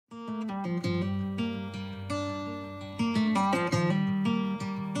It's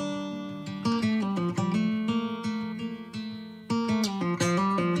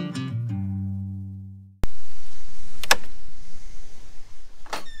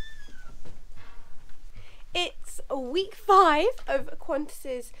week 5 of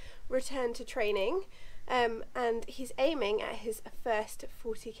Qantas's return to training, and he's aiming at his first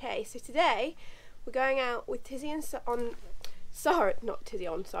 40k. So today we're going out with Tizzy and Sarah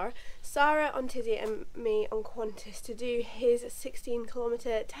on Tizzy and me on Qantas to do his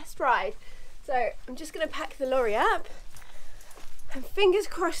 16-kilometre test ride. So I'm just going to pack the lorry up, and fingers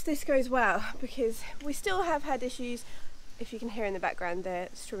crossed this goes well, because we still have had issues. If you can hear in the background, they're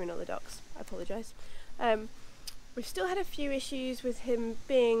swimming on the docks. I apologise. We've still had a few issues with him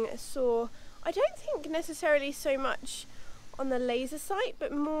being sore. I don't think necessarily so much on the laser site,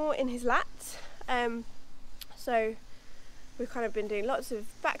 but more in his lats. So we've kind of been doing lots of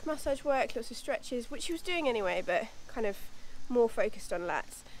back massage work, lots of stretches, which he was doing anyway, but kind of more focused on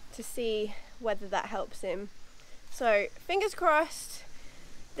lats to see whether that helps him. So fingers crossed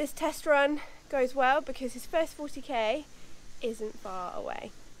this test run goes well, because his first 40k isn't far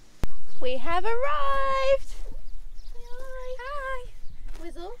away. We have arrived! Hi!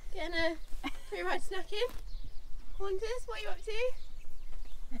 Whizzle, getting a pre-ride snack in. Qantas, what are you up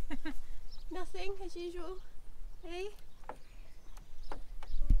to? Nothing, as usual. Hey?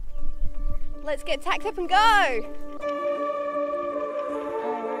 Let's get tacked up and go!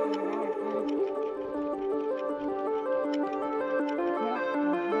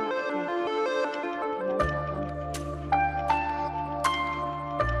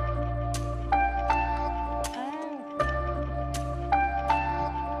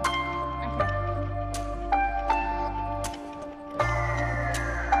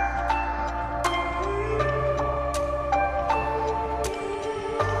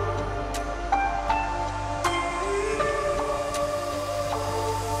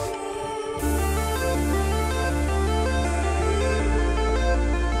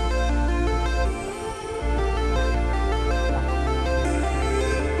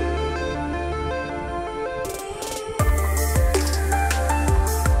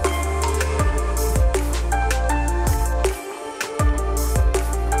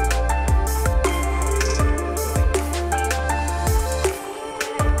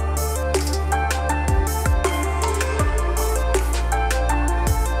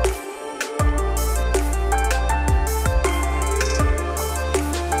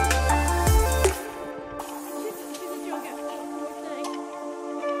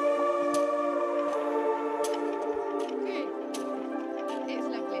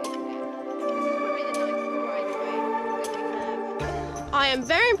 I am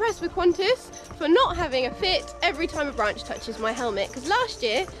very impressed with Qantas for not having a fit every time a branch touches my helmet, because last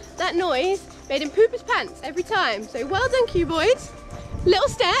year that noise made him poop his pants every time. So well done, cuboids. Little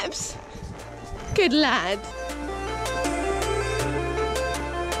steps. Good lad.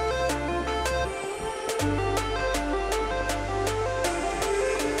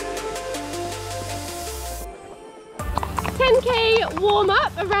 .10k warm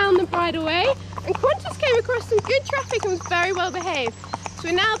up around the bridleway, and Qantas came across some good traffic and was very well behaved. So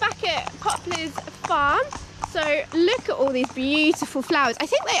we're now back at Poplar's farm. So look at all these beautiful flowers. I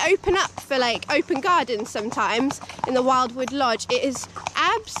think they open up for like open gardens sometimes in the Wildwood Lodge. It is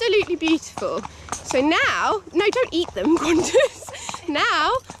absolutely beautiful. So now, no, don't eat them, Qantas.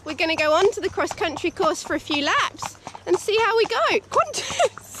 Now we're going to go on to the cross-country course for a few laps and see how we go.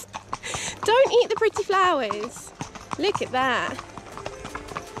 Qantas, don't eat the pretty flowers. Look at that.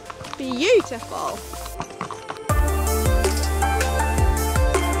 Beautiful.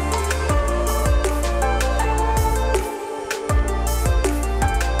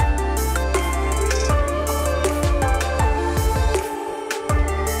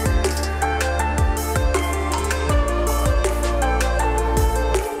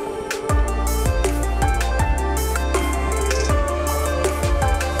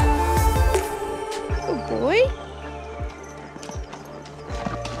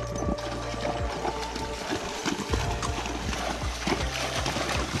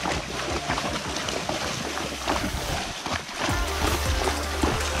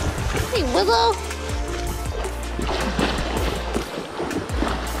 Willow.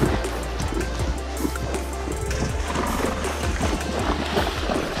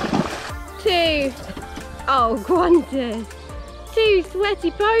 Two. Oh, Qantas. 2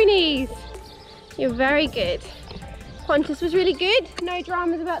 sweaty ponies. You're very good. Qantas was really good. No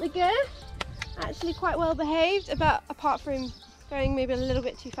dramas about the girth. Actually quite well behaved, apart from going maybe a little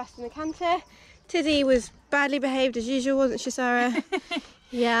bit too fast in the canter. Tizzy was badly behaved as usual, wasn't she, Sarah?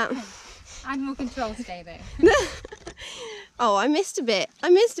 Yeah. Animal control today though. Oh, I missed a bit,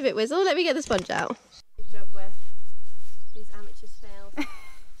 Wizzle. Let me get the sponge out. Good job where these amateurs failed.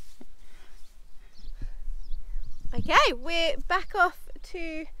 Okay, we're back off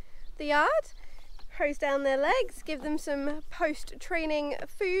to the yard. Hose down their legs, give them some post-training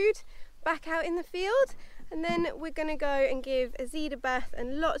food back out in the field, and then we're going to go and give Azid a bath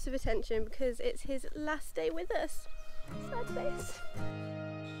and lots of attention because it's his last day with us. Sad face.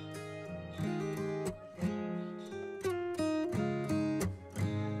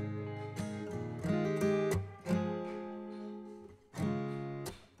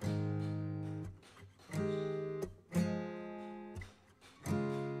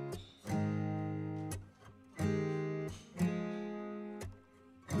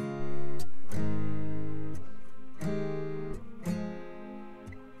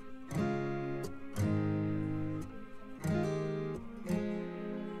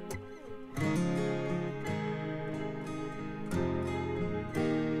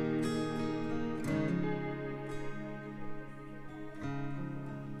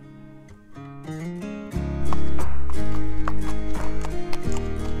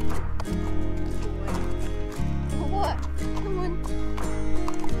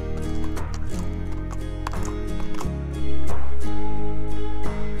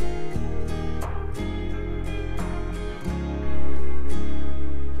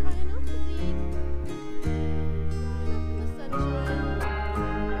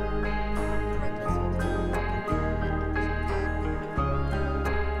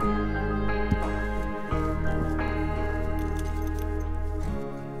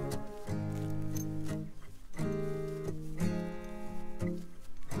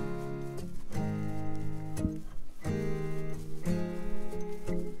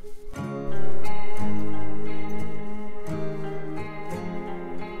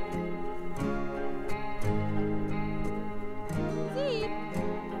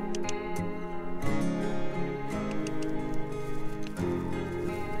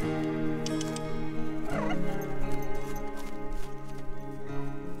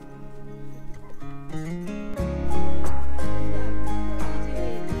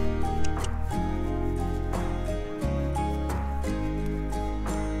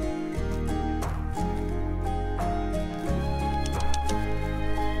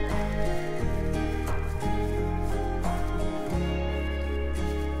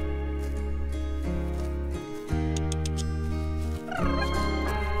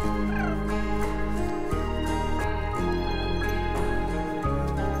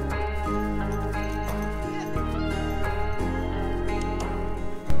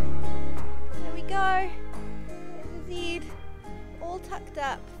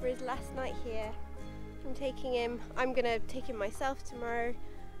 Up for his last night here. I'm gonna take him myself tomorrow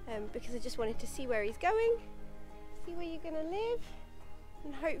because I just wanted to see where he's going, see where you're gonna live,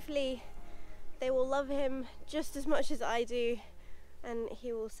 and hopefully they will love him just as much as I do and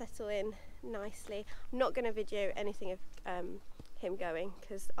he will settle in nicely. I'm not gonna video anything of him going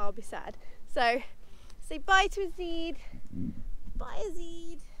because I'll be sad. So say bye to Azid. Bye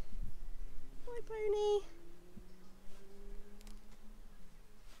Azid. Bye pony.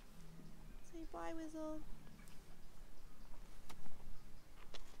 Say bye, Wizzle.